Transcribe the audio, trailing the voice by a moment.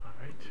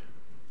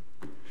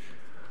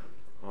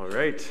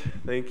right.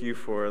 Thank you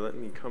for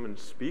letting me come and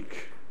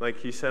speak. Like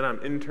he said,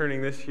 I'm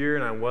interning this year,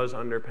 and I was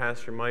under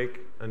Pastor Mike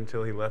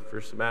until he left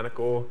for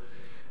sabbatical,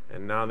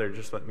 and now they're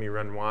just letting me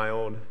run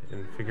wild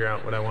and figure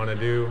out what I want to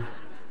do.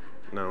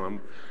 No, I'm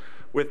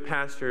with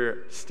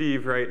Pastor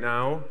Steve right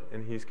now,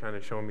 and he's kind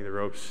of showing me the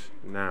ropes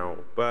now.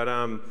 But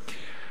I'm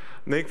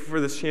thankful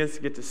for this chance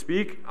to get to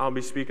speak. I'll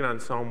be speaking on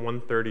Psalm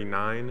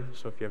 139,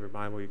 so if you have your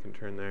Bible, you can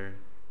turn there.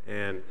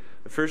 And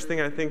the first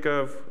thing I think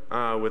of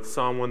with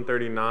Psalm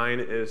 139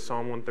 is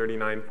Psalm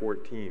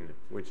 139:14,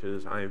 which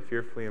is, I am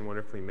fearfully and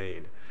wonderfully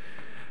made.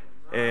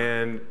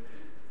 And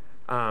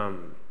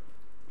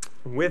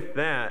with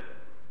that,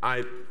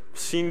 I've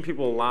seen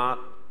people a lot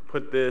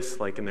put this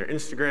like in their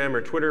Instagram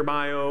or Twitter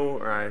bio,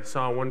 or I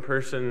saw one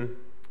person,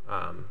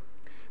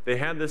 they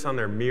had this on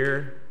their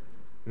mirror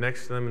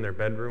next to them in their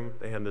bedroom.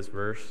 They had this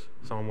verse,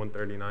 Psalm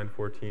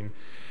 139:14,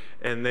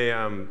 and they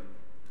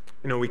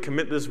we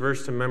commit this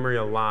verse to memory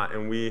a lot,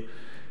 and we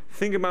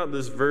think about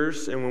this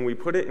verse, and when we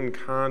put it in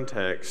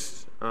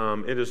context,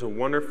 it is a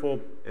wonderful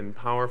and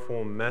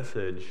powerful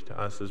message to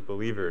us as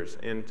believers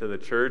and to the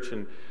church.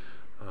 And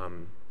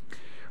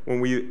when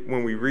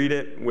we read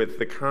it with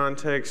the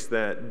context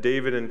that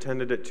David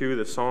intended it to,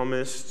 the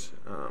psalmist,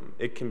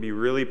 it can be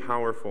really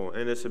powerful.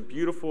 And it's a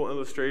beautiful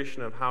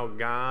illustration of how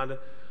God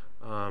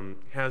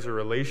has a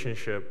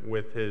relationship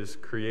with his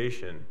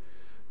creation.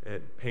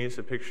 It paints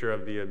a picture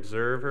of the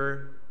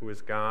observer, who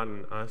is God,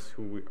 and us,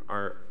 who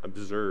are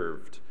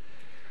observed.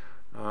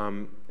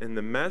 And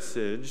the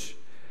message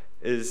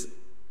is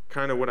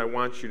kind of what I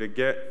want you to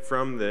get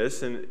from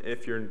this. And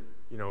if you've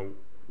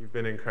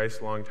been in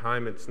Christ a long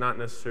time, it's not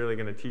necessarily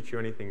going to teach you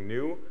anything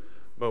new,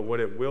 but what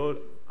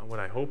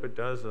I hope it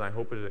does is I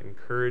hope it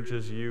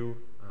encourages you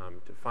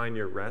to find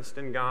your rest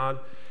in God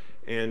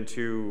and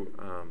to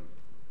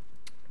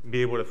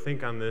be able to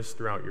think on this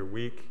throughout your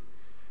week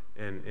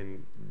and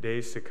in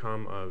days to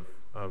come of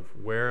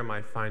where am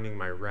I finding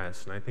my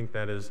rest. And I think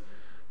that is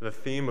the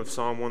theme of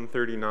Psalm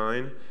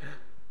 139.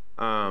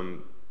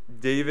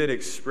 David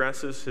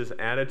expresses his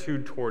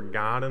attitude toward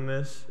God in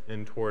this,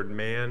 and toward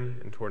man,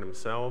 and toward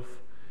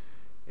himself.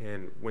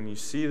 And when you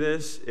see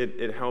this,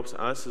 it helps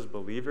us as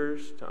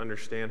believers to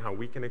understand how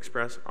we can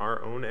express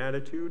our own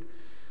attitude.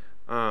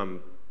 And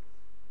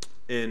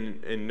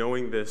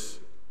knowing this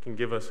can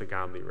give us a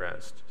godly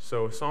rest.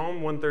 So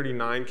Psalm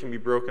 139 can be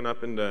broken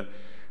up into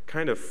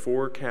kind of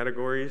four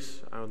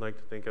categories, I would like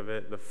to think of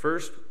it. The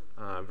first,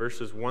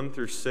 verses 1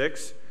 through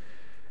 6,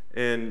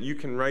 and you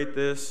can write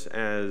this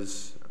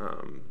as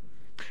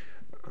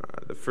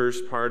the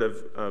first part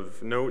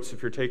of notes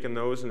if you're taking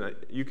those, and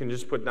you can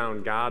just put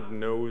down God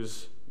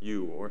knows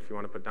you, or if you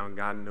want to put down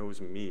God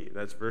knows me.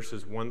 That's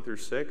verses 1 through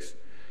 6.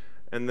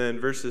 And then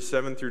verses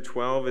 7 through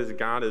 12 is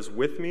God is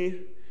with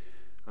me.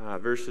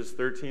 Verses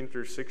 13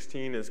 through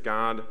 16 is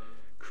God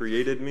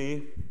created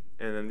me.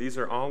 And then these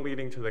are all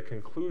leading to the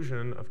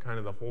conclusion of kind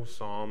of the whole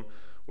psalm,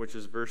 which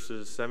is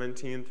verses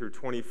 17 through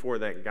 24,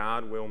 that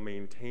God will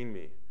maintain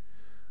me.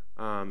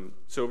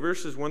 So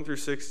verses 1 through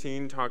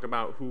 16 talk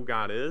about who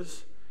God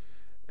is,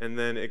 and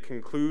then it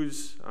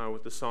concludes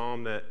with the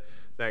psalm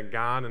that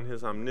God and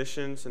his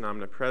omniscience and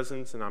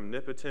omnipresence and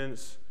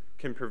omnipotence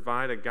can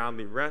provide a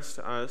godly rest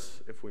to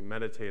us if we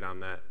meditate on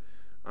that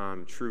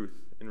truth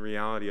and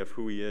reality of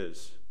who he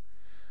is.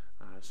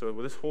 So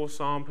this whole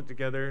psalm put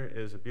together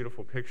is a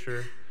beautiful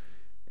picture.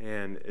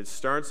 And it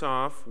starts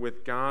off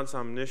with God's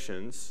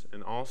omniscience,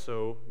 and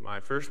also my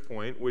first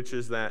point, which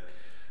is that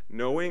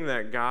knowing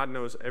that God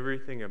knows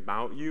everything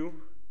about you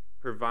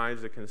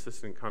provides a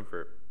consistent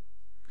comfort.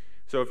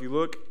 So if you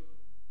look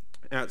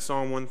at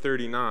Psalm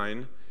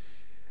 139,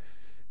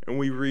 and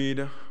we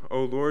read,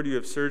 O Lord, you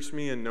have searched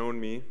me and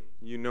known me.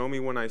 You know me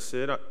when I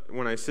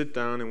sit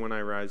down and when I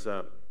rise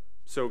up.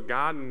 So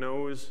God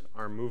knows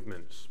our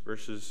movements,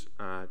 verses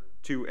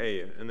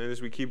 2a. And then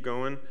as we keep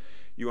going,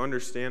 you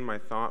understand my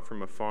thought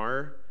from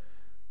afar.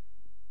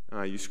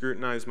 You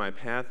scrutinize my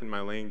path and my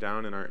laying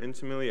down and are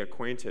intimately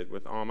acquainted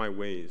with all my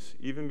ways.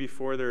 Even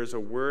before there is a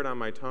word on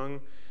my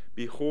tongue,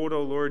 behold,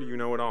 O Lord, you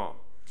know it all.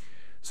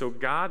 So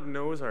God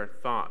knows our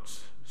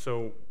thoughts.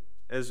 So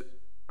as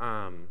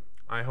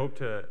I hope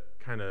to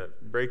kind of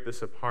break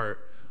this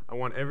apart, I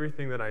want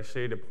everything that I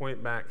say to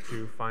point back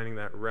to finding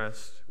that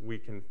rest we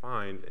can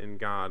find in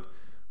God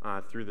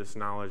through this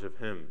knowledge of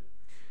him.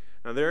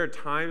 Now, there are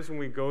times when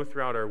we go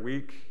throughout our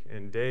week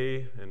and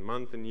day and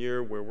month and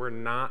year where we're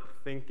not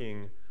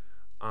thinking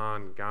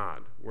on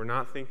God. We're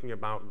not thinking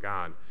about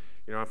God.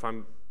 If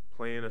I'm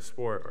playing a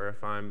sport, or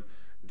if I'm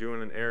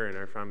doing an errand,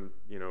 or if I'm,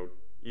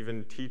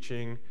 even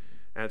teaching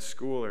at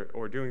school,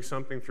 or doing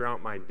something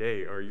throughout my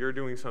day, or you're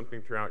doing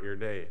something throughout your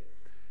day,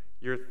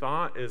 your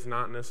thought is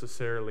not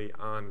necessarily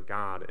on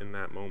God in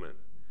that moment.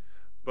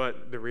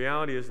 But the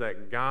reality is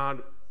that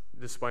God,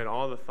 despite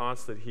all the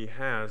thoughts that he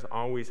has,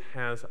 always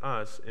has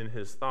us in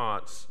his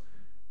thoughts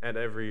at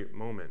every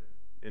moment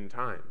in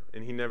time.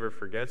 And he never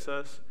forgets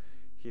us.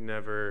 He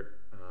never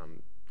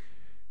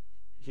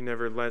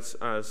lets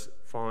us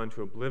fall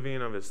into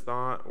oblivion of his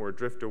thought or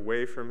drift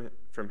away from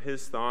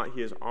his thought.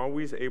 He is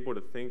always able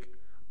to think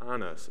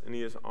on us, and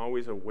he is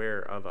always aware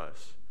of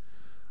us.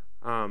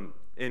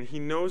 And he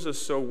knows us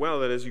so well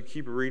that as you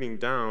keep reading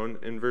down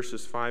in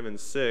verses 5 and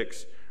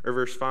 6, or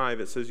verse 5,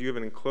 it says, "You have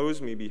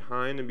enclosed me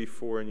behind and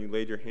before, and you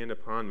laid your hand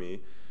upon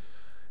me."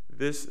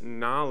 This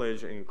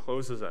knowledge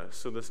encloses us.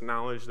 So this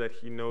knowledge that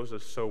he knows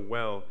us so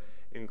well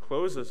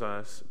encloses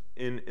us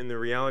in the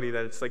reality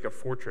that it's like a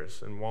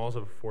fortress and walls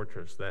of a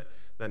fortress, that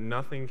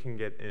nothing can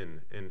get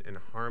in and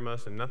harm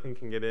us, and nothing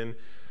can get in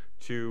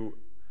to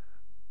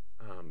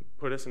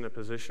put us in a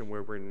position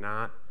where we're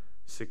not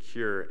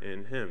secure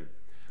in him.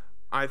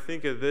 I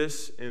think of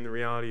this in the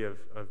reality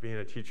of being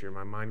a teacher.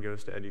 My mind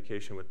goes to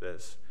education with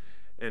this.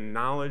 And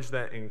knowledge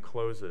that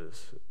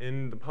encloses.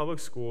 In the public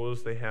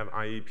schools, they have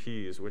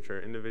IEPs, which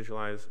are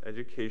individualized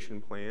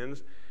education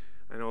plans.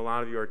 I know a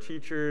lot of you are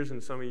teachers,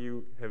 and some of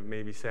you have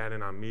maybe sat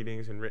in on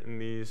meetings and written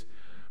these.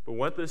 But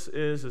what this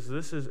is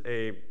this is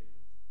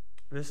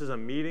a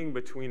meeting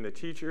between the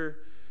teacher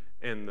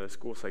and the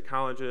school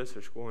psychologist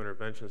or school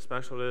intervention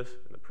specialist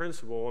and the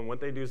principal. And what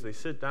they do is they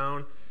sit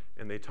down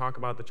and they talk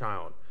about the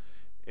child.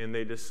 And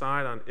they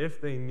decide on if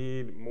they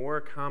need more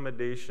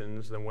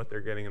accommodations than what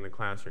they're getting in the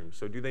classroom.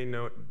 So do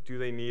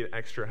they need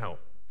extra help?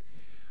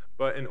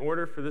 But in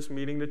order for this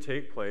meeting to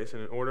take place,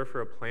 and in order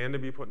for a plan to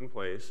be put in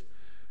place,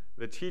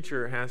 the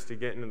teacher has to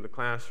get into the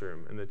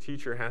classroom, and the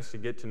teacher has to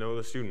get to know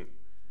the student.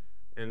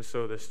 And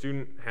so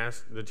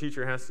the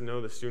teacher has to know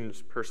the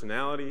student's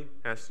personality,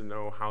 has to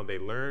know how they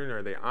learn.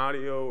 Are they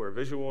audio or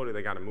visual? Do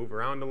they got to move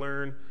around to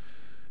learn?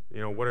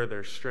 What are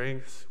their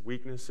strengths,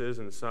 weaknesses,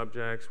 and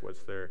subjects?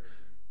 What's their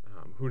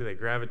who do they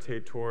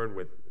gravitate toward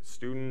with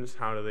students?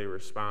 How do they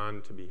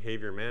respond to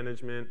behavior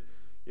management?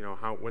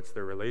 What's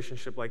their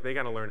relationship like? They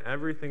got to learn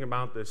everything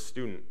about this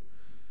student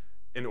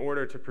in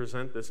order to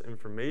present this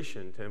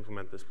information to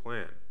implement this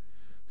plan.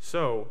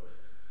 So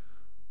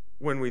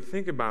when we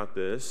think about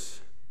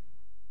this,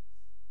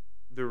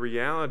 the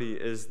reality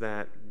is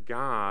that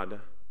God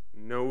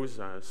knows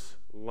us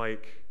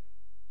like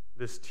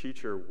this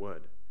teacher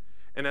would.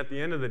 And at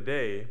the end of the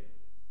day,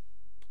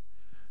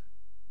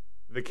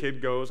 the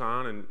kid goes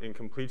on and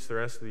completes the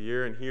rest of the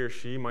year, and he or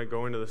she might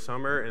go into the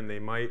summer, and they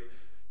might,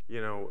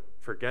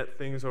 forget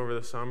things over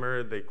the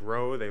summer. They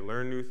grow, they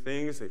learn new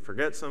things, they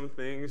forget some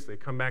things, they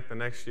come back the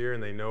next year,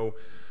 and they know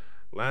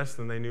less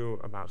than they knew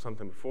about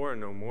something before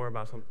and know more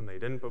about something they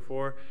didn't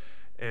before.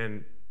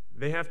 And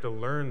they have to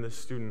learn this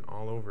student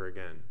all over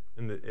again.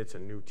 And it's a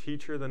new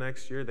teacher the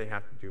next year. They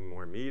have to do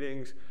more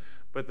meetings.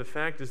 But the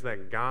fact is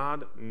that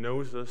God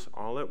knows us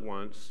all at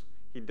once.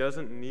 He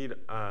doesn't need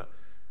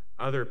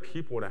other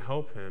people to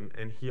help him,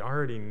 and he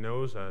already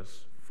knows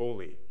us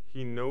fully.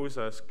 He knows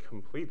us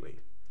completely.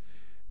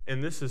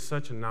 And this is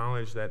such a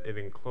knowledge that it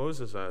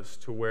encloses us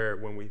to where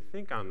when we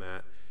think on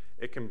that,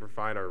 it can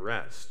provide our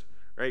rest,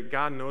 right?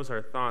 God knows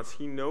our thoughts.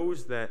 He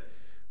knows that,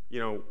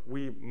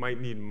 we might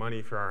need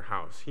money for our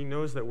house. He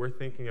knows that we're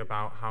thinking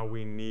about how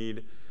we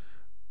need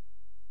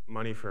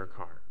money for a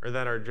car, or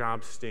that our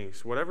job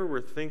stinks. Whatever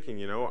we're thinking,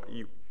 you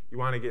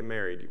want to get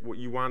married,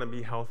 you want to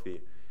be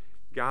healthy.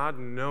 God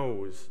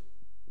knows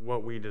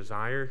what we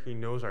desire. He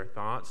knows our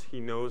thoughts. He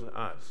knows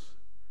us.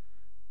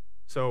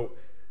 So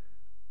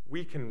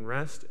we can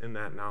rest in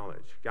that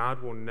knowledge.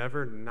 God will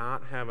never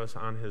not have us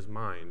on his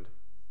mind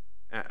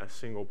at a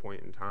single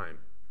point in time.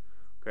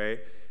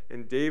 Okay?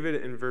 And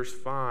David in verse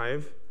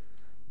 5,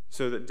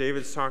 so that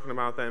David's talking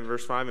about that in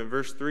verse 5. In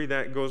verse 3,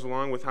 that goes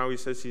along with how he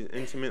says he's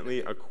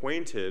intimately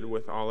acquainted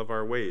with all of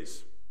our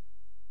ways.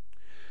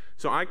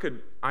 So I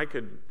could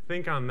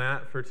think on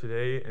that for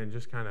today, and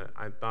just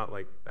I thought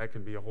like that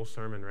could be a whole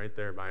sermon right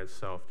there by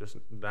itself, just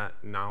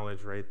that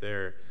knowledge right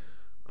there.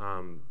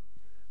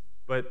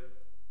 But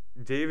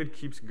David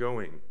keeps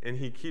going, and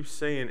he keeps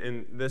saying,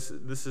 and this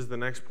is the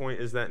next point,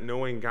 is that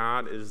knowing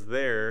God is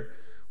there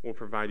will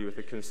provide you with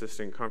a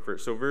consistent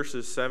comfort. So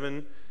verses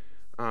 7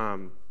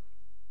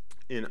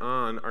 and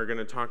on are going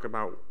to talk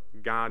about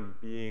God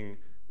being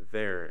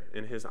there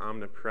in his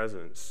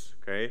omnipresence,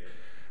 okay?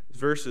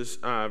 Verse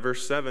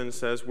 7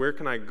 says, "Where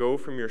can I go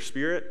from your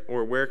spirit,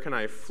 or where can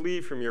I flee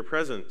from your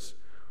presence?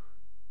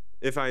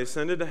 If I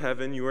ascended to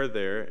heaven, you are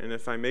there, and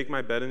if I make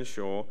my bed in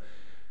Sheol,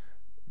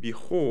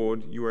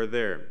 behold, you are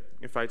there.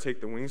 If I take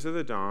the wings of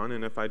the dawn,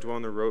 and if I dwell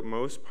in the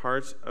remote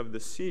parts of the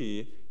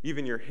sea,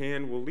 even your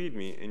hand will lead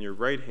me, and your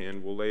right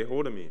hand will lay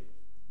hold of me."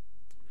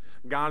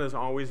 God is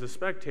always a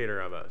spectator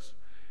of us.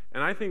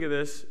 And I think of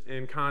this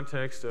in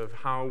context of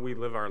how we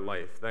live our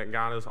life, that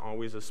God is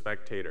always a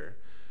spectator.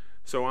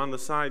 So on the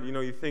side,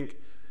 you think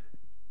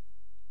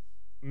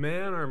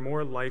men are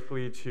more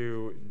likely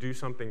to do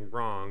something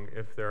wrong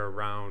if they're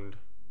around,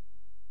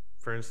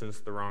 for instance,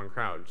 the wrong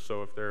crowd.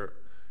 So if they're,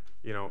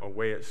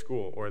 away at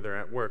school, or they're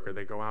at work, or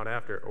they go out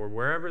after, or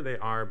wherever they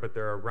are, but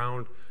they're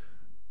around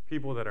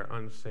people that are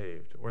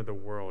unsaved or the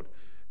world,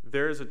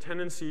 there is a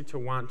tendency to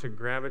want to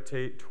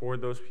gravitate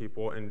toward those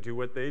people and do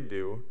what they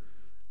do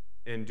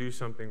and do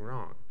something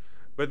wrong.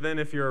 But then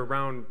if you're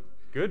around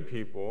good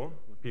people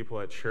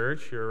at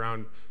church, you're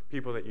around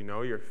people that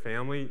your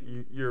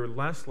family, you're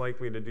less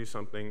likely to do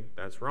something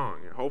that's wrong.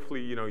 And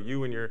hopefully,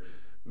 you and your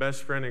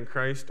best friend in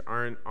Christ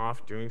aren't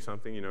off doing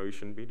something you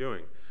shouldn't be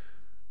doing.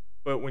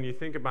 But when you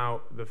think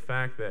about the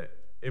fact that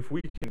if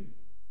we can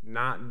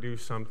not do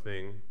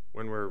something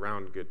when we're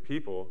around good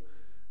people,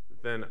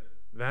 then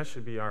that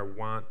should be our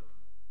want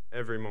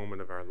every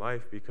moment of our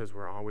life, because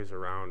we're always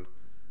around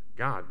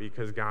God,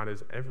 because God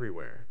is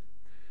everywhere.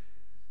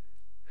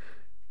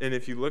 And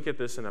if you look at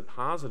this in a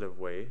positive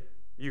way,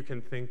 you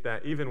can think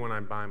that even when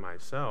I'm by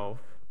myself,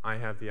 I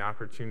have the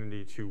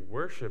opportunity to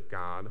worship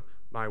God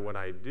by what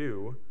I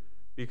do,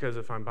 because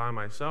if I'm by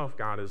myself,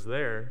 God is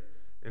there,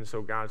 and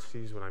so God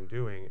sees what I'm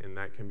doing, and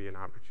that can be an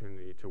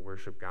opportunity to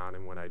worship God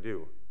in what I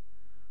do.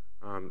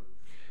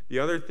 The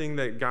other thing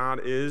that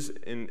God is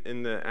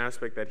in the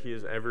aspect that he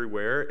is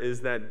everywhere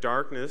is that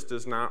darkness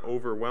does not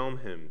overwhelm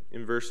him.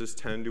 In verses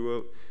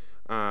 12,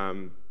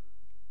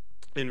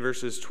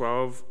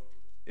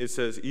 it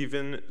says,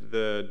 even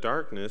the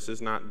darkness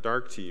is not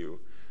dark to you.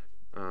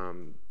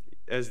 And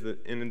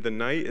the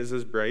night is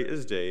as bright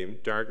as day,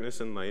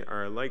 darkness and light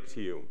are alike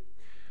to you.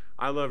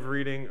 I love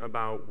reading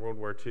about World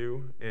War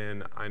II,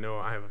 and I know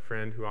I have a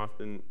friend who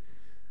often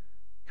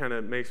kind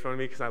of makes fun of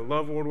me because I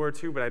love World War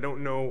II, but I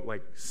don't know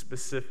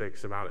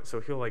specifics about it.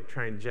 So he'll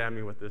try and jab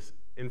me with this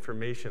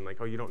information,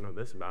 oh, you don't know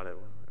this about it.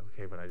 Well,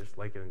 okay, but I just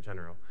like it in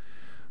general.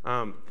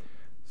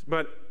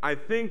 But I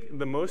think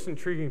the most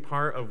intriguing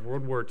part of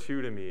World War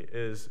II to me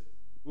is,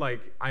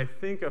 I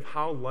think of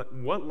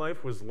what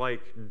life was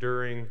like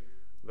during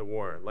the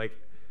war.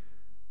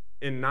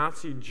 In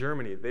Nazi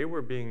Germany, they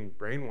were being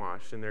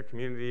brainwashed in their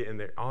community,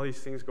 and all these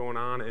things going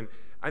on, and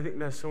I think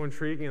that's so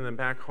intriguing. And then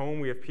back home,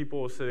 we have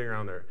people sitting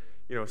around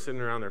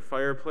their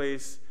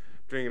fireplace,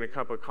 drinking a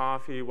cup of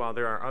coffee, while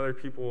there are other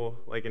people,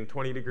 in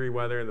 20-degree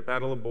weather in the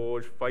Battle of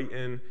Bulge,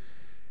 fighting.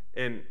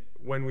 And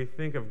when we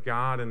think of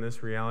God in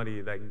this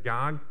reality, that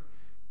God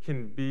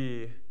can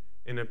be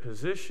in a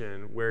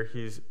position where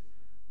he's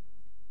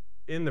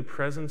in the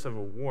presence of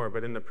a war,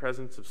 but in the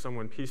presence of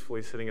someone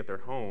peacefully sitting at their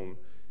home,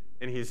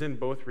 and he's in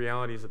both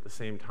realities at the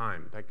same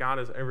time, that God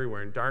is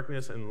everywhere, and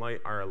darkness and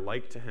light are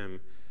alike to him,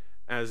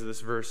 as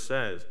this verse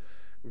says.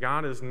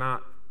 God is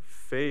not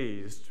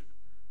fazed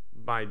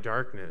by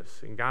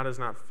darkness, and God is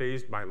not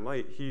fazed by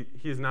light. He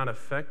is not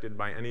affected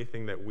by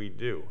anything that we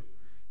do.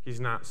 He's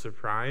not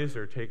surprised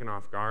or taken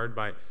off guard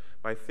by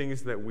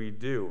things that we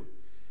do.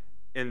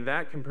 And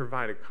that can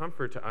provide a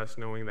comfort to us,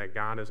 knowing that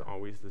God is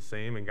always the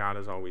same and God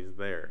is always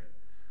there.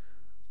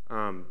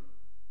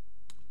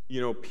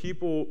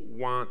 People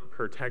want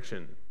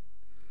protection.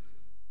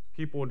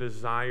 People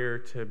desire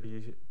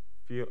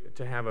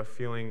to have a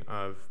feeling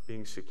of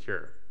being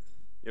secure.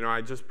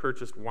 I just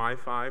purchased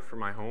Wi-Fi for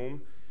my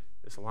home.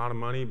 It's a lot of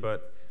money,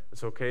 but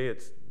it's okay.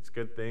 It's a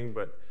good thing.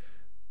 But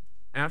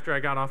after I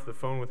got off the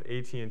phone with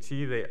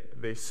AT&T,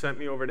 they sent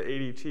me over to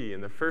ADT.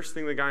 And the first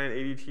thing the guy in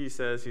ADT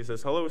says, he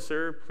says, "Hello,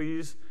 sir.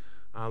 Please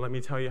let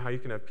me tell you how you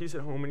can have peace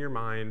at home in your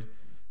mind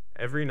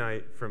every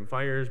night from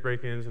fires,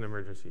 break-ins, and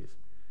emergencies."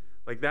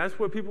 That's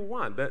what people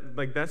want.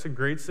 That's a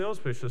great sales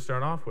pitch to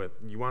start off with.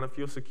 You want to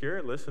feel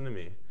secure? Listen to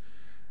me.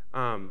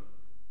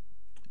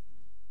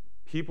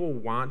 People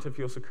want to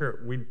feel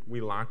secure.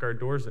 We lock our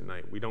doors at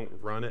night. We don't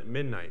run at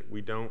midnight.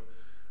 We don't,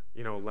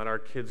 let our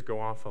kids go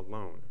off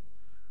alone.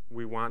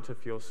 We want to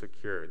feel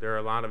secure. There are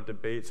a lot of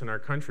debates in our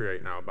country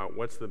right now about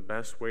what's the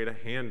best way to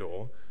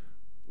handle,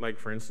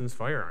 for instance,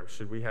 firearms.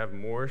 Should we have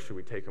more? Should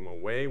we take them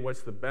away?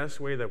 What's the best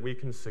way that we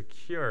can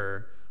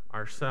secure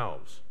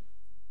ourselves?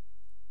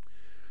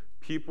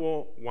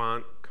 People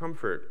want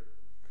comfort,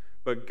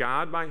 but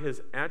God, by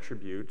his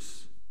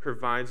attributes,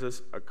 provides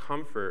us a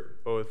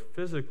comfort both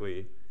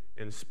physically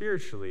and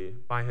spiritually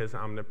by his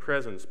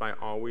omnipresence, by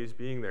always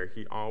being there.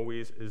 He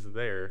always is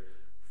there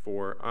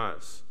for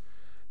us.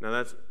 Now,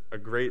 that's a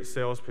great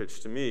sales pitch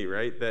to me,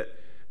 right?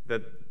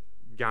 That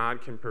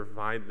God can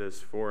provide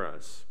this for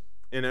us.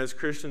 And as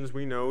Christians,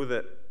 we know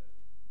that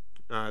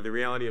the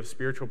reality of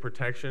spiritual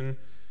protection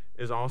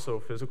is also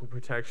physical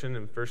protection.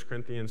 In 1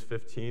 Corinthians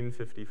 15,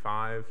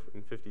 55,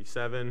 and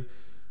 57,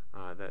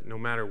 that no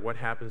matter what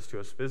happens to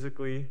us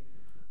physically,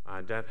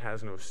 death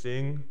has no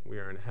sting. We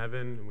are in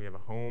heaven, and we have a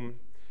home.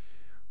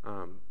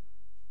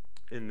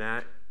 And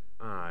that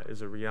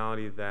is a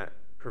reality that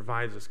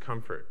provides us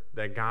comfort,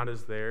 that God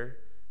is there,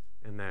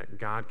 and that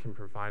God can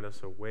provide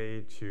us a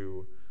way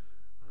to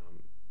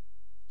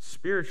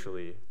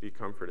spiritually be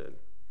comforted.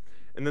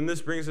 And then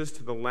this brings us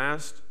to the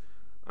last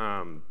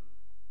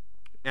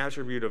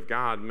attribute of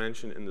God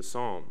mentioned in the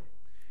psalm.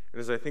 And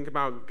as I think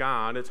about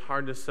God, it's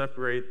hard to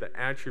separate the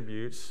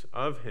attributes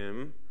of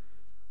him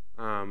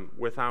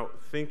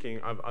without thinking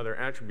of other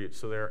attributes.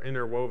 So they're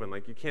interwoven.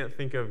 You can't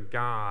think of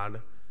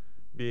God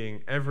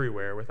being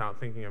everywhere without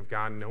thinking of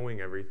God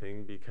knowing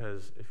everything,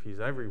 because if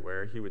he's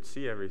everywhere, he would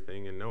see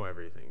everything and know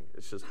everything.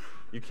 It's just,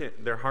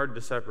 they're hard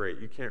to separate.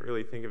 You can't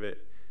really think of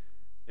it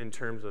in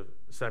terms of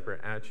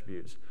separate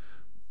attributes.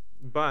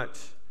 But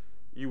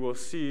you will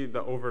see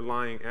the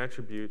overlying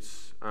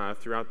attributes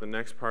throughout the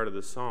next part of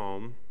the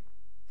psalm,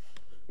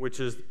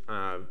 which is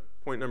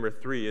point number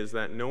 3, is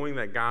that knowing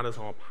that God is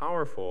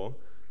all-powerful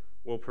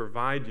will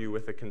provide you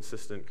with a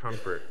consistent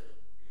comfort.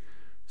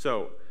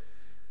 So,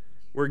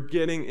 we're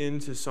getting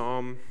into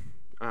Psalm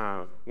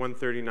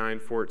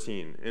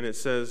 139:14, and it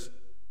says,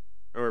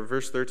 or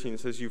verse 13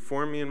 says, "You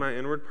formed me in my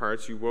inward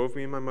parts, you wove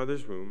me in my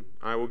mother's womb.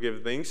 I will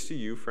give thanks to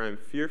you, for I am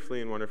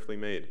fearfully and wonderfully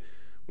made.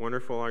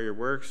 Wonderful are your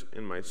works,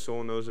 and my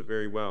soul knows it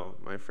very well.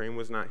 My frame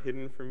was not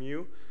hidden from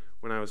you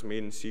when I was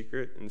made in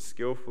secret and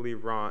skillfully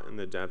wrought in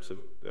the depths of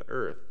the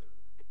earth.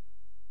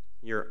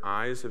 Your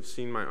eyes have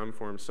seen my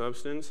unformed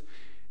substance,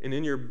 and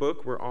in your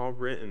book were all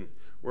written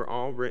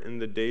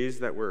the days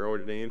that were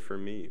ordained for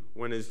me,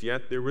 when as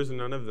yet there was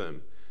none of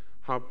them."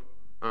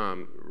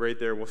 Right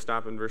there, we'll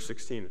stop in verse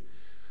 16.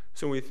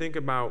 So when we think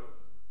about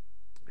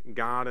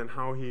God and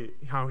how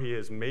he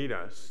has made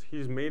us,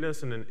 he's made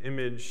us in an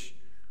image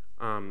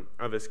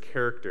of his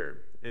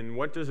character. And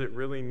what does it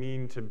really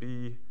mean to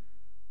be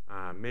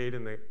made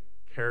in the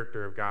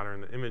character of God or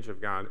in the image of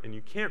God? And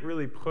you can't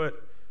really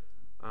put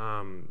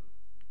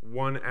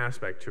one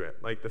aspect to it,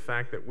 like the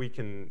fact that we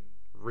can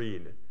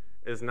read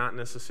is not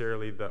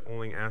necessarily the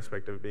only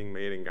aspect of being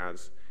made in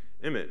God's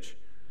image.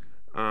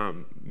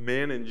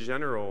 Man in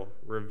general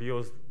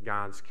reveals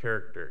God's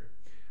character.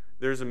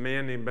 There's a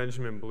man named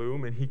Benjamin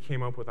Bloom, and he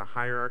came up with a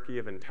hierarchy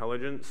of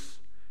intelligence.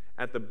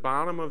 At the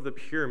bottom of the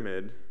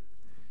pyramid,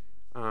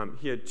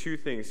 he had two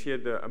things. He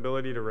had the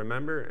ability to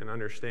remember and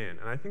understand.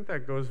 And I think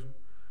that goes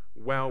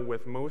well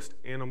with most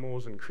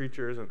animals and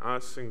creatures, and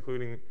us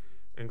included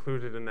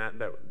in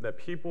that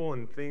people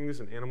and things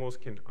and animals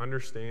can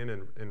understand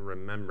and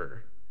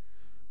remember.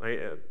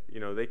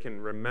 They can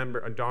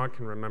remember, a dog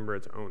can remember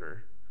its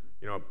owner.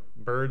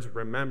 Birds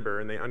remember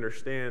and they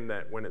understand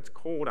that when it's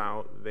cold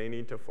out, they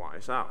need to fly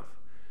south.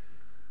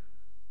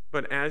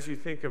 But as you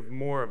think of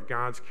more of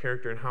God's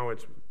character and how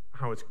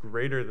it's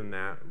greater than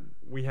that,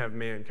 we have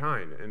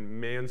mankind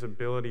and man's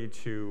ability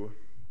to,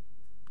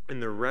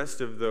 and the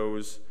rest of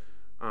those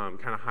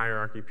kind of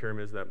hierarchy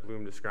pyramids that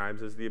Bloom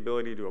describes, is the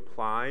ability to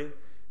apply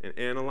and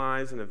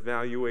analyze and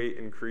evaluate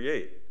and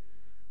create.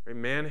 Right?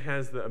 Man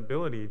has the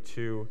ability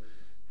to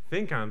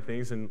think on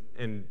things and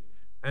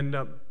end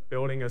up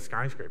building a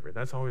skyscraper.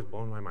 That's always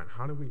blown my mind.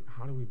 How do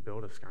we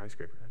build a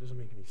skyscraper? That doesn't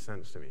make any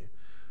sense to me.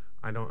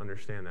 I don't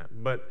understand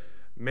that. But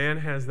man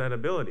has that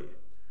ability,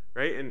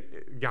 right? And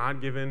God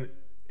given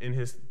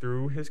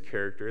through his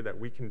character that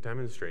we can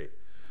demonstrate.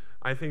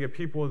 I think of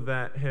people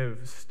that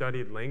have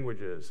studied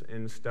languages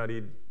and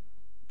studied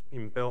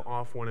and built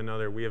off one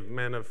another. We have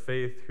men of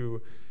faith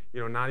who,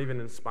 not even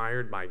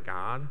inspired by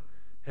God,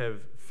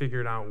 have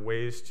figured out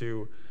ways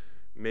to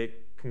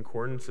make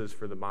concordances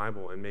for the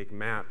Bible and make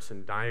maps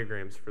and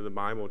diagrams for the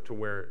Bible to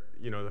where,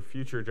 the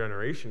future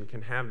generation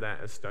can have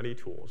that as study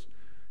tools.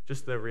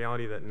 Just the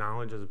reality that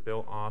knowledge is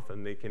built off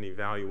and they can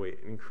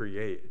evaluate and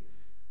create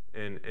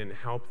and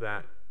help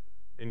that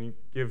and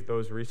give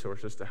those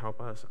resources to help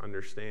us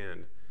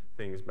understand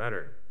things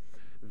better.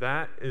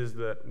 That is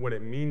what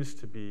it means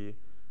to be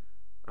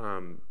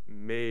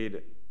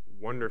made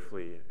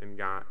wonderfully in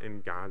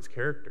God's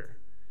character.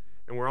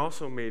 And we're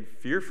also made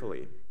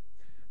fearfully.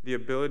 The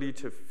ability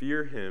to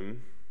fear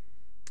him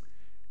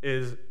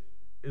is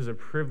a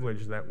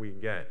privilege that we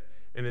get,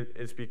 and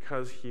it's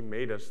because he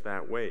made us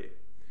that way.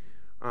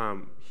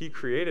 He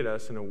created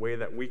us in a way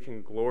that we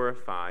can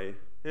glorify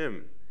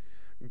him.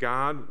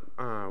 God,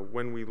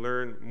 when we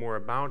learn more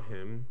about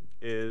him,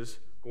 is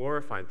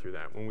glorified through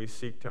that. When we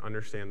seek to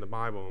understand the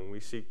Bible, when we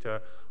seek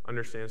to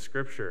understand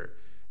Scripture,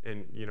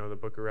 and the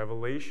book of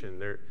Revelation,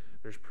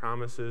 there's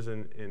promises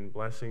and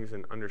blessings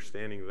and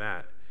understanding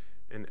that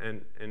in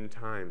end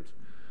times.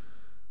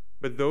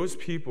 But those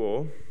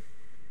people,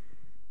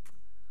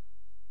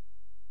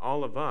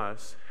 all of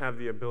us, have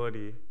the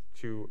ability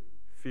to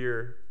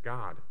fear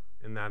God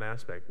in that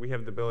aspect. We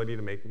have the ability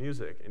to make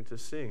music and to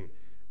sing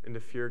and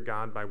to fear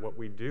God by what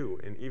we do.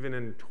 And even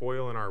in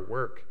toil in our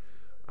work,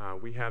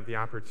 we have the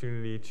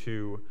opportunity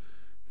to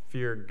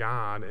fear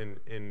God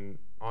and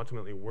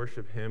ultimately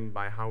worship him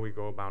by how we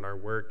go about our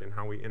work and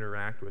how we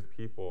interact with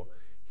people.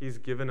 He's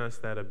given us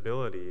that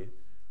ability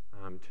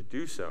to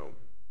do so.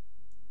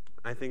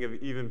 I think of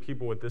even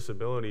people with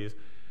disabilities.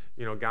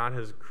 God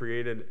has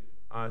created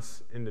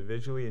us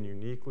individually and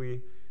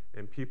uniquely,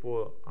 and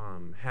people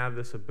have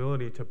this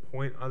ability to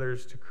point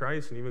others to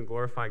Christ and even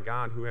glorify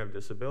God who have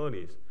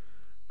disabilities,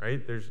 right?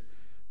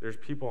 There's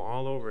people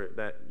all over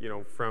that,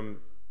 from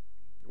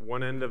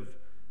one end of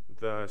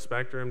the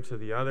spectrum to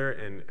the other,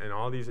 and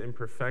all these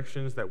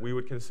imperfections that we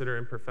would consider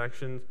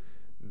imperfections,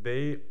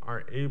 they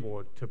are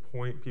able to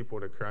point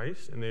people to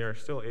Christ, and they are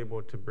still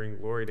able to bring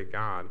glory to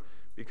God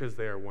because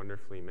they are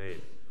wonderfully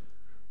made.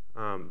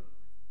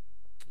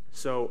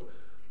 So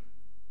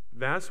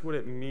that's what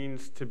it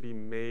means to be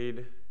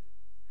made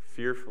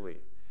fearfully.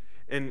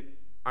 And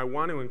I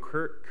want to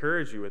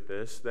encourage you with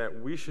this,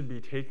 that we should be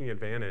taking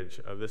advantage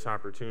of this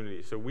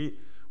opportunity. So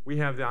we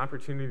have the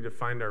opportunity to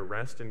find our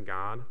rest in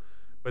God,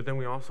 but then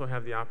we also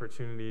have the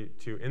opportunity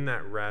to, in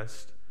that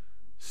rest,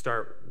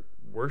 start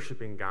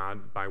worshiping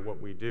God by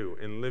what we do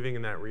and living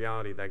in that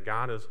reality that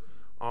God is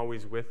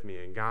always with me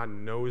and God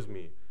knows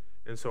me.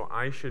 And so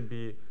I should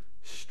be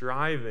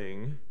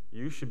striving,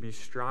 you should be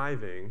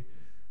striving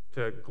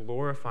to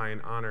glorify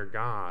and honor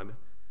God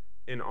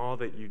in all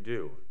that you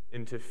do,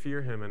 and to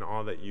fear him in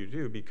all that you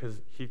do, because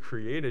he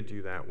created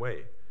you that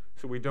way.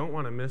 So we don't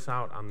want to miss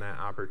out on that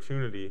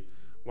opportunity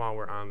while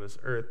we're on this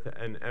earth,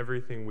 and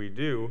everything we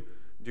do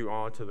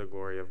all to the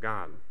glory of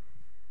God.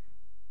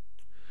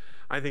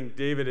 I think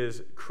David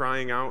is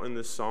crying out in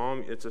this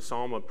psalm. It's a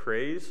psalm of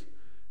praise.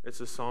 It's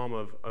a psalm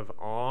of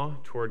awe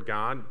toward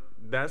God.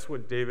 That's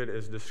what David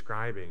is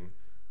describing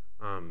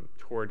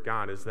toward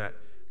God, is that,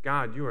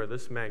 God, you are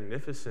this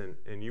magnificent,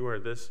 and you are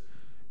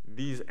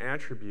these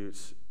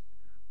attributes.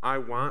 I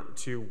want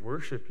to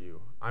worship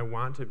you. I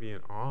want to be in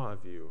awe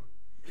of you.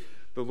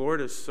 The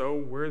Lord is so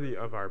worthy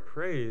of our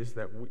praise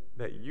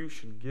that you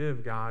should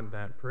give God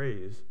that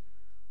praise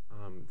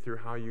through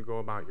how you go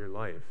about your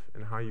life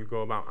and how you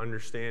go about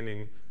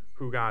understanding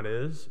who God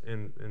is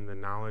and the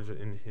knowledge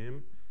in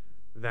him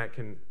that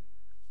can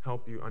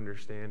help you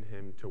understand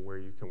him to where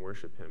you can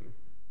worship him.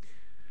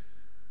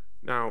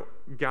 Now,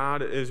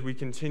 God, as we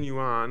continue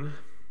on,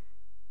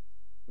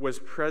 was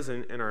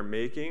present in our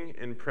making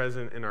and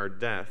present in our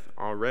death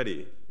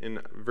already. In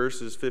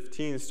verses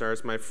 15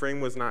 starts, my frame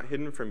was not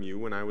hidden from you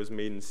when I was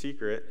made in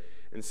secret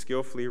and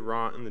skillfully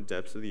wrought in the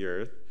depths of the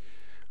earth.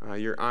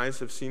 Your eyes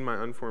have seen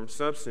my unformed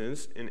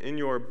substance, and in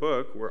your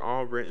book were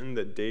all written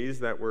the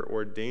days that were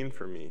ordained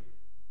for me,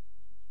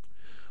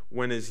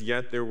 when as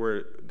yet there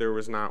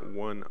was not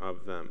one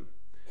of them.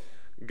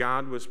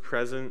 God was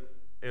present,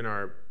 and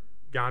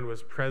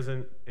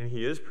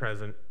he is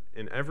present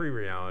in every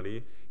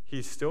reality.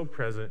 He's still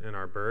present in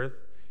our birth.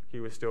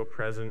 He's still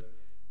present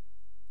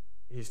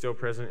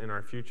in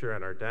our future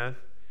at our death,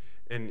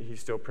 and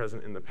he's still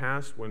present in the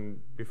past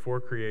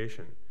before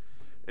creation.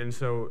 And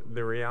so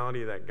the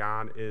reality that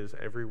God is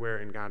everywhere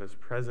and God is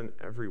present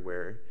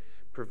everywhere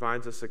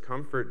provides us a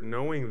comfort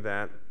knowing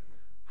that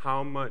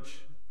how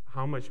much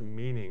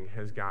meaning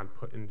has God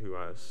put into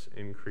us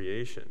in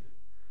creation.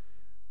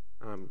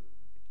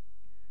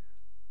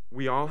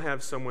 We all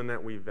have someone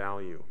that we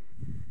value.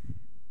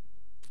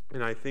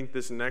 And I think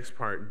this next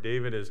part,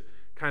 David is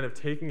kind of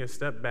taking a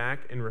step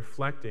back and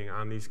reflecting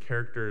on these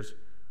characters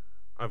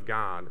of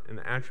God and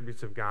the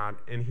attributes of God,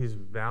 and he's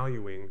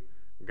valuing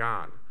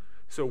God.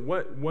 So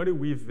what do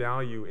we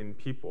value in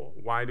people?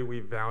 Why do we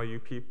value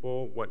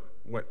people?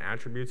 What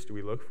attributes do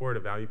we look for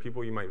to value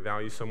people? You might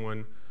value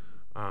someone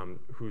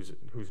who's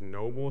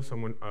noble,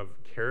 someone of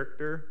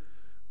character,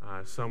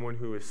 someone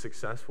who is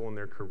successful in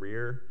their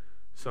career,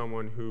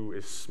 someone who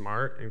is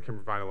smart and can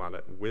provide a lot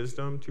of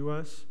wisdom to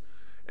us.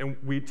 And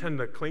we tend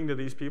to cling to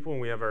these people,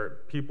 and we have our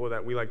people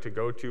that we like to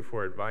go to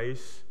for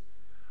advice.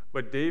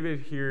 But David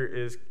here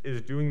is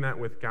doing that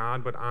with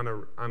God, but on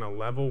a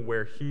level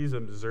where he's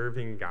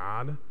observing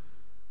God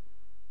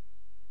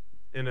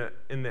in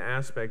the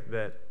aspect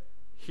that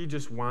he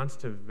just wants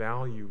to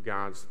value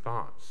God's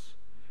thoughts.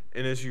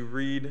 And as we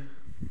read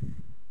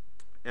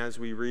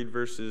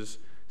verses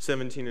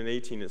 17 and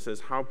 18, it says,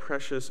 how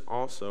precious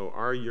also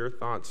are your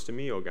thoughts to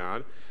me, O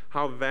God.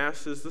 How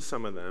vast is the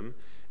sum of them.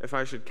 If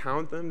I should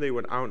count them, they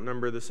would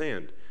outnumber the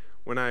sand.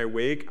 When I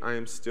awake, I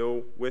am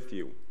still with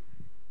you.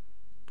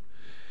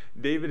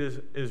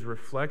 David is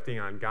reflecting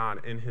on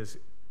God in his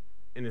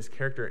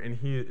character, and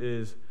he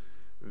is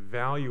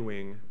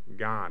valuing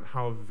God.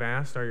 How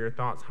vast are your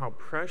thoughts? How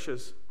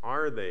precious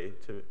are they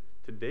to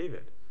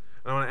David?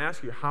 And I want to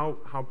ask you,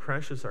 how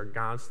precious are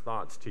God's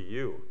thoughts to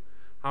you?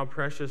 How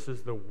precious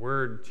is the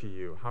Word to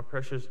you? How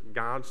precious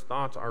God's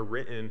thoughts are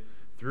written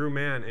through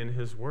man in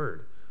his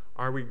Word?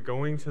 Are we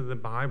going to the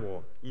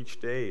Bible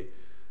each day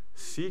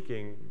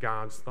seeking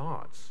God's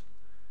thoughts,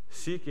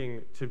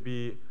 seeking to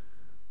be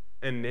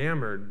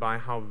enamored by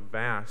how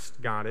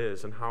vast God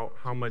is and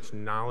how much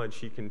knowledge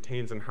he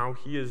contains and how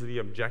he is the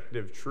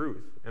objective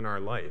truth in our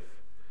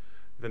life?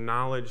 The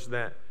knowledge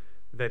that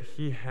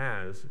he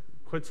has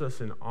puts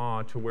us in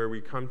awe to where we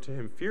come to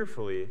him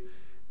fearfully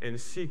and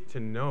seek to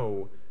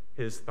know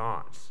his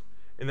thoughts.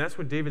 And that's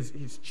what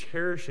he's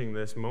cherishing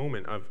this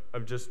moment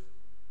of just,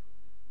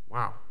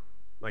 wow,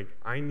 like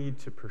I need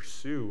to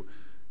pursue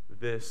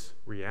this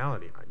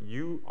reality.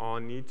 You all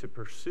need to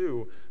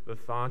pursue the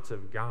thoughts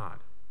of God.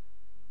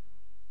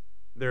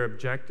 They're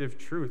objective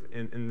truth,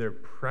 and they're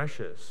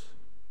precious.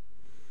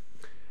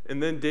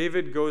 And then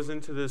David goes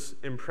into this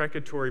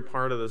imprecatory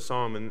part of the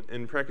psalm. And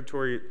in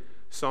imprecatory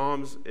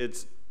psalms,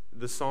 it's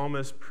the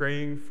psalmist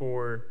praying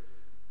for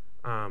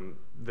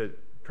the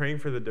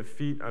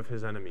defeat of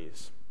his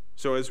enemies.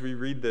 So as we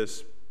read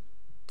this,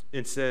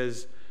 it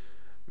says,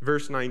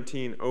 verse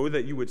 19, "Oh,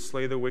 that you would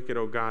slay the wicked,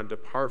 O God.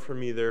 Depart from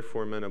me,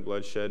 therefore, men of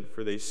bloodshed,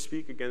 for they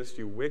speak against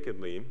you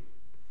wickedly,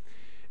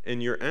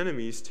 and your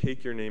enemies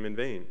take your name in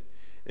vain.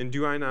 And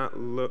do I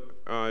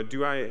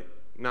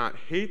not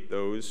hate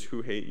those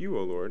who hate you,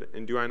 O Lord?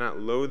 And do I not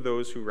loathe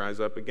those who rise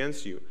up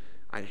against you?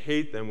 I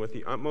hate them with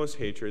the utmost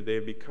hatred. They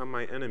have become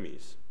my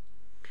enemies."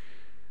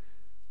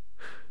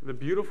 The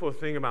beautiful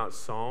thing about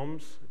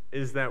Psalms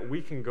is that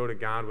we can go to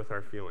God with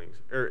our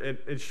feelings. Or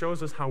it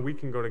shows us how we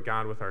can go to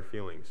God with our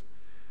feelings.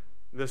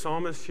 The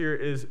psalmist here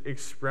is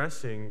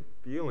expressing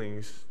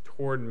feelings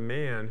toward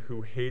man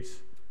who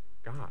hates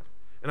God.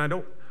 And I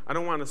don't I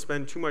don't want to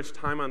spend too much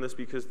time on this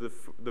because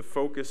the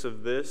focus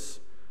of this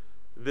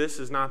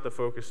is not the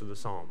focus of the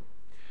psalm.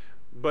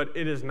 But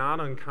it is not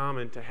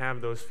uncommon to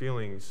have those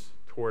feelings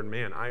toward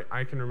man.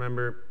 I can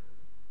remember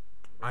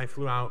I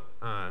flew out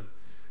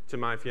to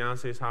my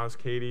fiance's house,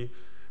 Katie,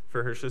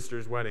 for her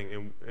sister's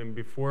wedding. And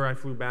before I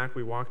flew back,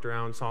 we walked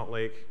around Salt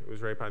Lake. It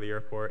was right by the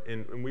airport.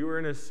 And we were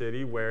in a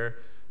city where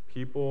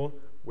people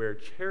were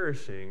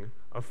cherishing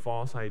a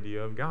false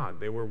idea of God.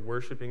 They were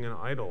worshiping an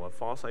idol. A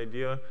false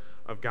idea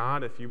of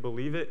God, if you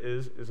believe it,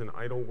 is an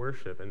idol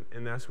worship.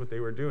 And that's what they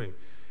were doing.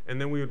 And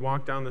then we would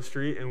walk down the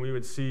street and we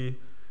would see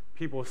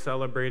people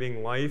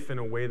celebrating life in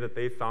a way that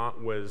they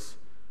thought was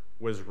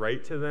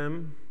right to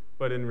them,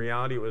 but in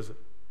reality it was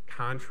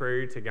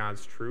contrary to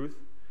God's truth,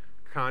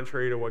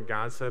 contrary to what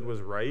God said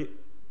was right.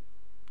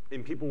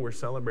 And people were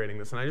celebrating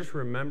this. And I just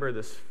remember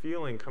this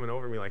feeling coming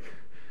over me like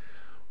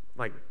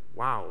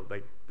wow,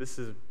 like this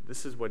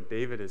is what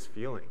David is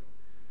feeling.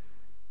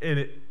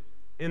 And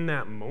in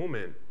that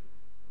moment,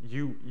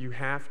 you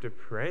have to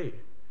pray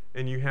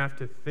and you have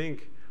to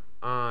think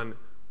on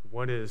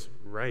what is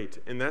right.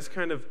 And that's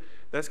kind of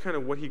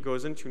what he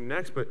goes into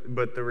next,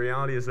 but the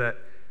reality is that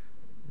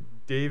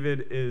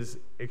David is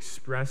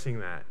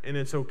expressing that, and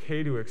it's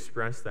okay to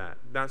express that.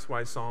 That's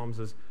why Psalms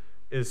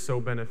is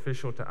so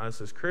beneficial to us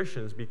as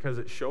Christians, because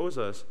it shows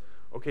us,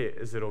 okay,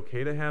 is it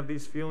okay to have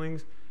these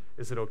feelings?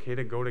 Is it okay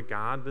to go to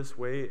God this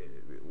way?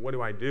 What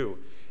do I do?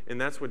 And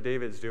that's what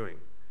David's doing.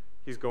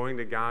 He's going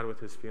to God with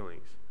his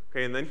feelings.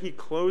 Okay, and then he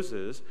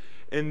closes,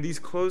 and these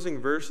closing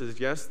verses,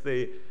 yes,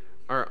 they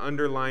are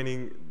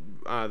underlining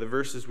the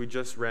verses we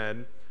just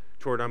read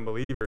toward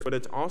unbelievers, but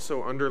it's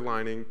also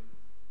underlining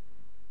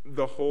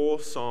the whole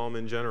psalm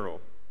in general.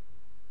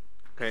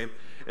 Okay,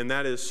 and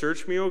that is,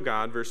 search me, O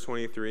God, verse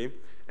 23,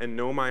 and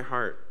know my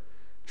heart.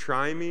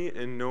 Try me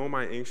and know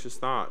my anxious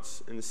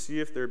thoughts, and see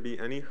if there be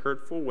any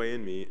hurtful way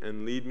in me,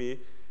 and lead me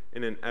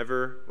in an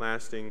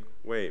everlasting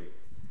way.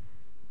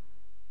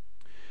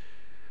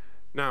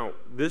 Now,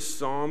 this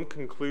psalm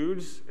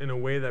concludes in a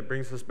way that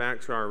brings us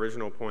back to our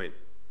original point,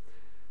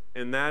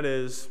 and that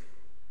is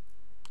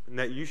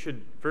that you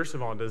should, first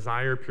of all,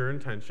 desire pure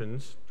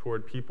intentions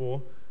toward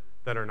people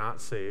that are not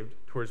saved,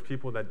 towards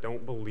people that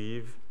don't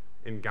believe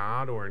in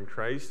God or in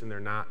Christ, and they're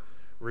not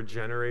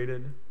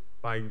regenerated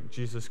by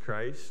Jesus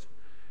Christ,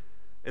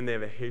 and they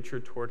have a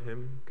hatred toward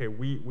him. Okay,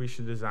 we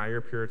should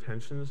desire pure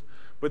intentions.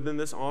 But then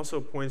this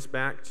also points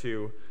back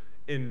to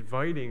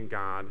inviting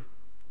God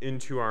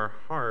into our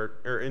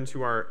heart, or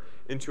into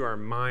our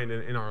mind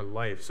and in our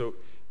life. So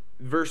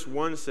verse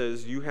 1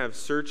 says, you have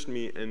searched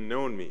me and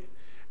known me.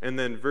 And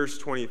then verse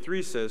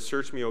 23 says,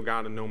 search me, O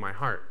God, and know my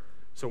heart.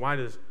 So why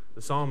does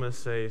the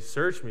psalmist say,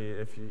 search me,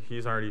 if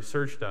he's already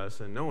searched us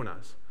and known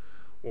us?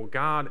 Well,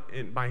 God,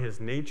 by his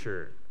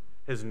nature,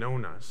 has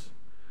known us.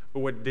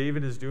 But what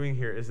David is doing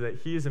here is that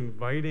he is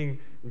inviting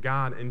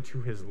God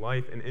into his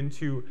life and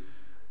into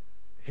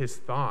his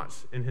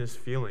thoughts and his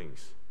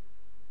feelings,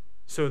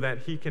 so that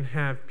he can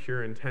have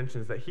pure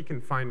intentions, that he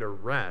can find a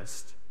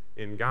rest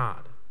in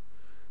God.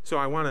 So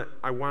I want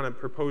to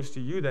propose to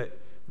you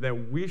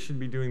that we should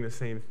be doing the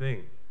same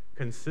thing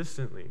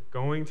consistently,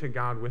 going to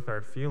God with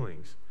our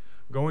feelings,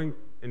 going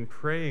and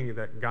praying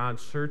that God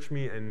search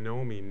me and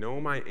know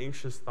my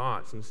anxious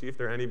thoughts, and see if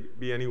there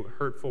be any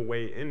hurtful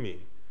way in me.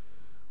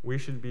 We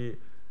should be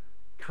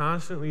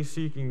constantly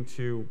seeking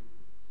to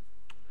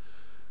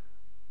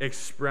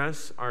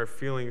express our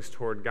feelings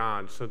toward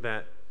God so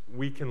that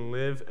we can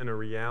live in a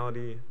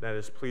reality that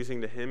is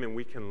pleasing to him, and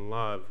we can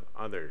love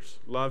others,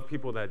 love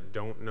people that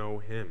don't know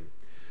him.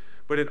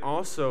 But it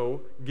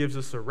also gives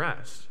us a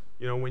rest.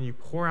 You know, when you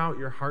pour out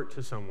your heart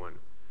to someone,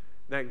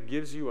 that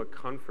gives you a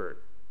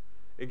comfort.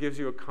 It gives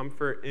you a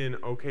comfort in,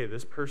 okay,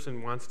 this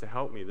person wants to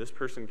help me. This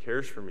person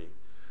cares for me.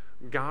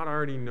 God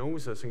already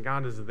knows us, and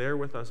God is there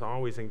with us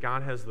always, and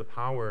God has the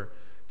power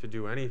to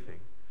do anything.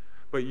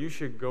 But you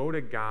should go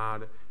to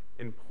God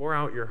and pour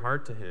out your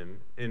heart to him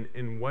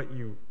in what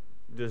your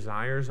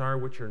desires are,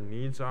 what your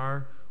needs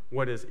are,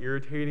 what is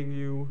irritating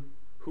you,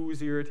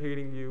 who's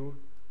irritating you.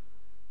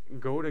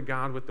 Go to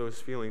God with those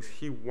feelings.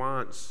 He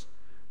wants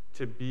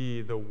to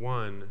be the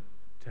one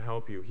to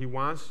help you. He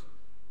wants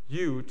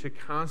you to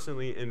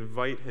constantly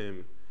invite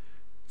him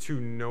to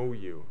know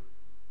you.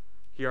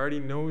 He already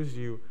knows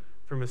you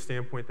from a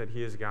standpoint that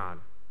he is God,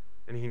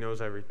 and he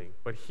knows everything.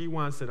 But he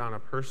wants it on a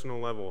personal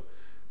level,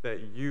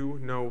 that you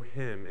know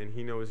him and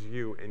he knows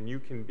you, and you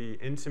can be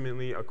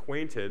intimately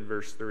acquainted,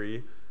 verse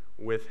 3,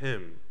 with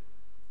him.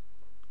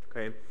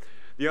 Okay?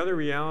 The other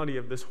reality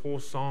of this whole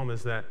psalm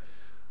is that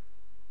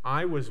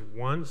I was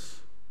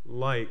once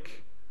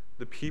like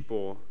the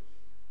people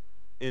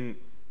in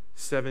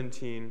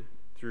 17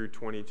 through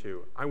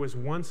 22. I was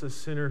once a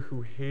sinner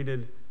who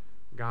hated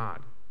God,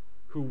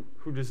 who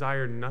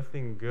desired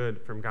nothing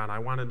good from God. I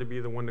wanted to be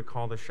the one to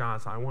call the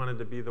shots. I wanted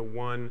to be the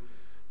one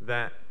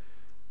that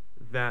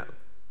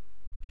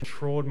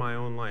controlled my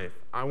own life.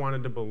 I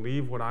wanted to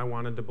believe what I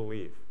wanted to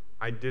believe.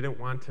 I didn't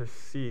want to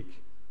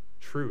seek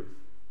truth.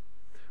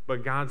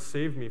 But God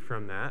saved me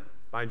from that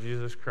by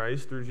Jesus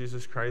Christ, through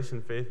Jesus Christ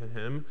and faith in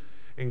him.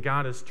 And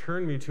God has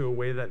turned me to a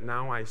way that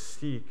now I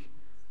seek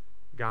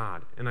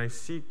God, and I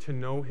seek to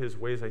know his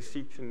ways. I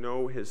seek to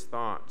know his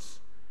thoughts.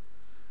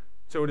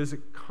 So it is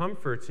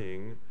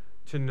comforting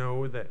to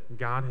know that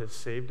God has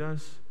saved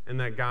us and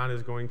that God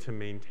is going to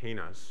maintain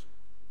us.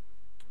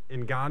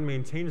 And God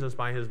maintains us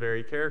by his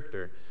very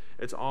character.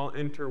 It's all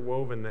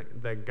interwoven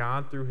that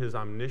God, through his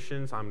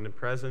omniscience,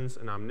 omnipresence,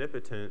 and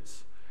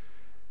omnipotence,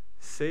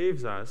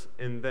 saves us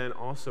and then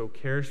also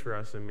cares for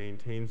us and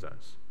maintains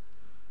us.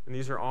 And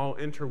these are all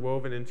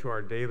interwoven into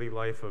our daily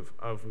life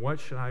of what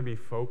should I be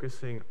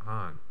focusing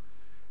on.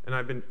 And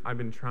I've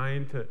been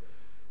trying to,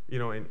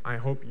 and I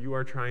hope you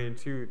are trying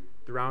to,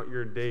 throughout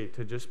your day,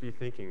 to just be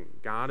thinking,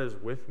 God is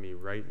with me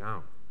right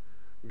now.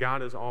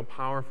 God is all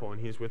powerful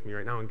and he's with me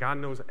right now. And God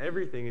knows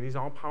everything and he's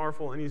all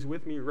powerful and he's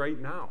with me right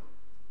now.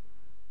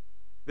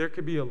 There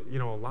could be a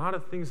lot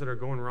of things that are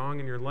going wrong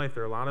in your life.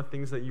 There are a lot of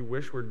things that you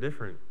wish were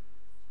different.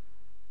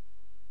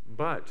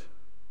 But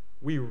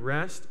we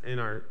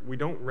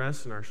don't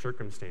rest in our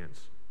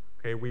circumstance.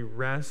 Okay? We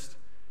rest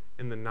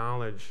in the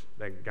knowledge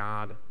that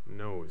God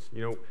knows.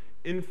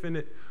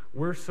 Infinite,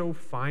 we're so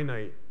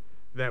finite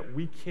that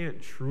we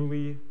can't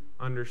truly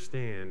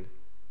understand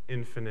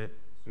infinite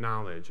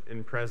knowledge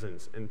and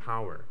presence and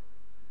power.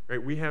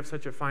 Right? We have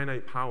such a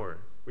finite power.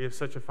 We have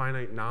such a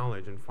finite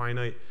knowledge and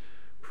finite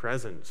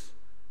presence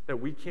that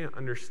we can't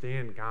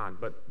understand God.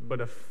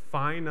 But a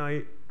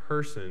finite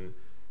person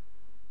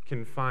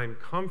can find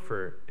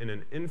comfort in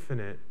an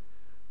infinite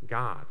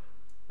God,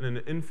 in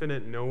an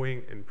infinite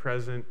knowing and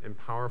present and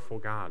powerful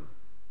God.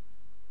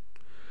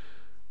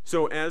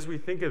 So as we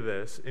think of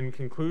this, in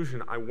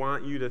conclusion, I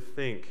want you to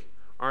think,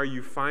 are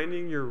you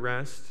finding your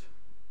rest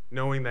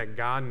knowing that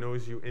God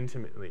knows you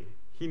intimately?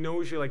 He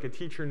knows you like a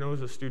teacher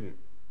knows a student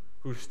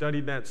who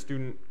studied that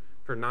student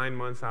for 9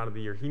 months out of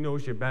the year. He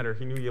knows you better.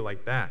 He knew you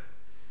like that.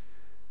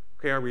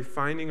 Okay, are we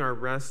finding our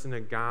rest in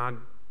a God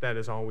that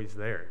is always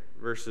there?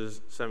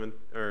 Verses 7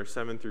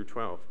 through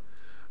 12.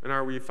 And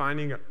are we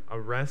finding a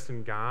rest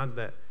in God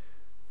that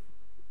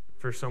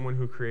for someone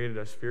who created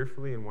us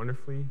fearfully and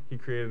wonderfully, he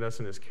created us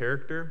in his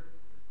character,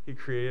 he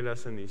created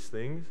us in these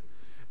things?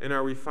 And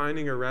are we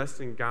finding a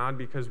rest in God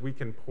because we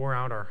can pour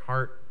out our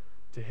heart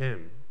to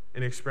him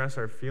and express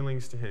our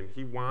feelings to him?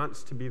 He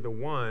wants to be the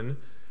one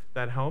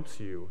that helps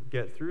you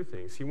get through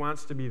things. He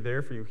wants to be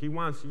there for you. He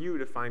wants you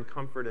to find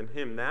comfort in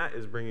him. That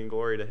is bringing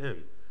glory to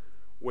him.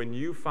 When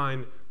you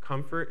find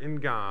comfort in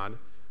God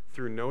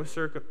through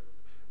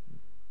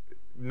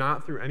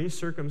not through any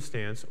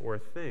circumstance or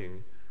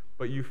thing,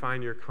 but you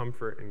find your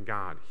comfort in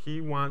God.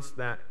 He wants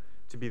that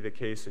to be the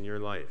case in your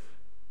life.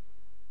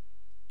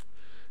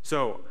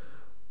 So,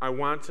 I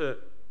want to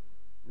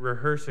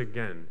rehearse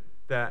again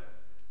that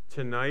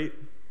tonight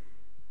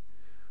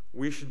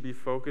we should be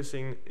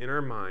focusing in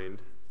our mind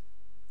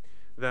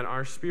that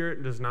our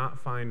spirit does not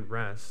find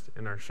rest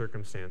in our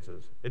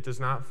circumstances. It does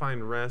not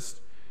find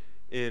rest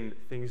in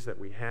things that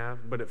we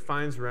have, but it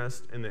finds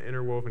rest in the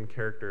interwoven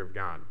character of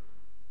God.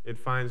 It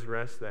finds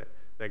rest that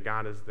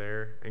God is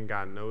there and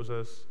God knows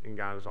us and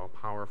God is all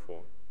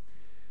powerful.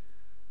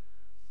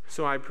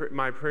 So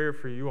my prayer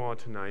for you all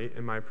tonight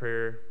and my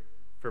prayer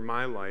for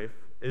my life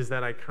is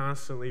that I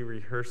constantly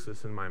rehearse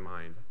this in my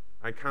mind.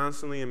 I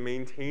constantly am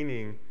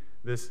maintaining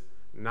this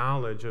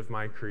knowledge of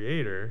my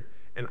Creator,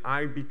 and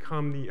I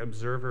become the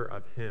observer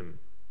of him.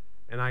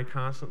 And I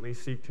constantly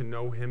seek to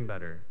know him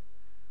better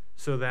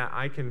so that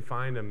I can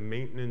find a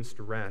maintenance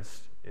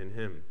rest in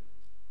him.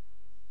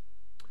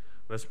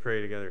 Let's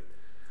pray together.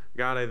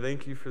 God, I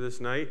thank you for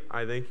this night.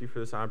 I thank you for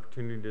this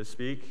opportunity to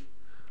speak.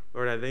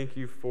 Lord, I thank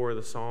you for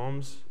the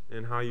Psalms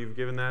and how you've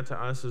given that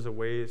to us as a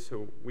way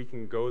so we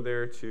can go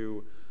there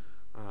to,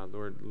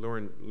 Lord,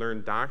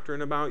 learn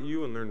doctrine about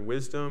you and learn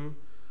wisdom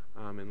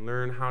and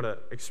learn how to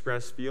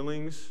express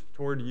feelings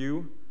toward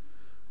you.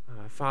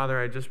 Father,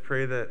 I just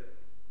pray that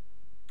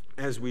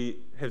as we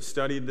have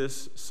studied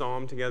this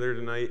psalm together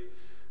tonight,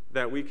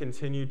 that we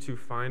continue to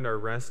find our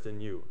rest in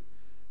you,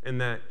 and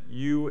that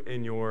you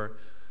in your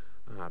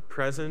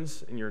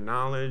presence, in your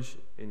knowledge,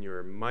 in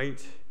your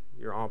might,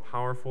 you're all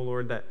powerful,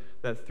 Lord,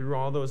 that through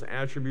all those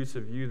attributes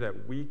of you,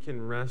 that we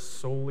can rest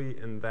solely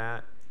in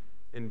that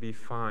and be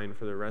fine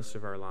for the rest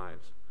of our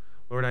lives.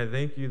 Lord, I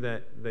thank you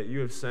that you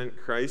have sent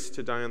Christ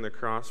to die on the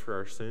cross for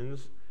our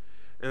sins,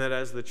 and that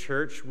as the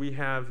church, we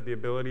have the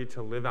ability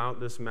to live out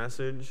this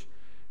message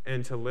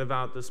and to live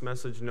out this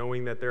message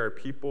knowing that there are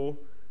people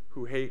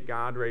who hate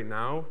God right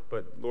now,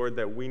 but Lord,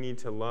 that we need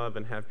to love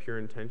and have pure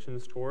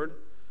intentions toward.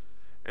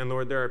 And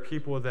Lord, there are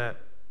people that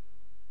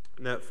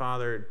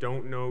Father,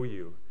 don't know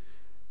you.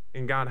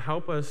 And God,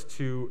 help us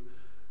to,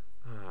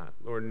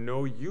 Lord,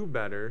 know you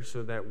better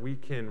so that we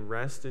can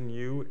rest in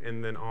you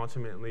and then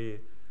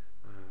ultimately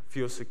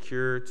feel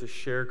secure to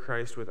share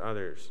Christ with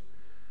others.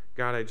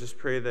 God, I just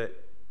pray that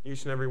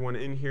each and every one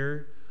in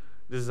here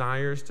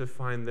desires to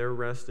find their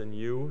rest in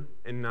you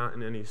and not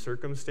in any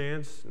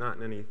circumstance, not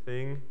in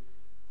anything.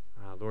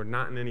 Lord,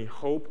 not in any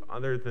hope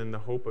other than the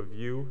hope of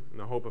you and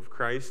the hope of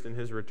Christ and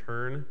his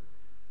return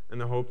and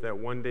the hope that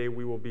one day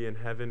we will be in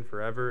heaven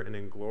forever and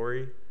in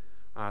glory.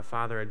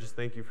 Father, I just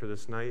thank you for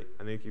this night.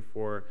 I thank you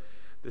for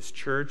this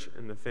church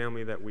and the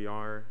family that we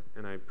are.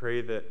 And I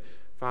pray that,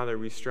 Father,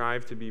 we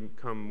strive to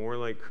become more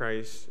like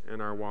Christ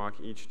in our walk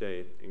each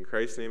day. In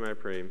Christ's name I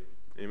pray.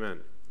 Amen.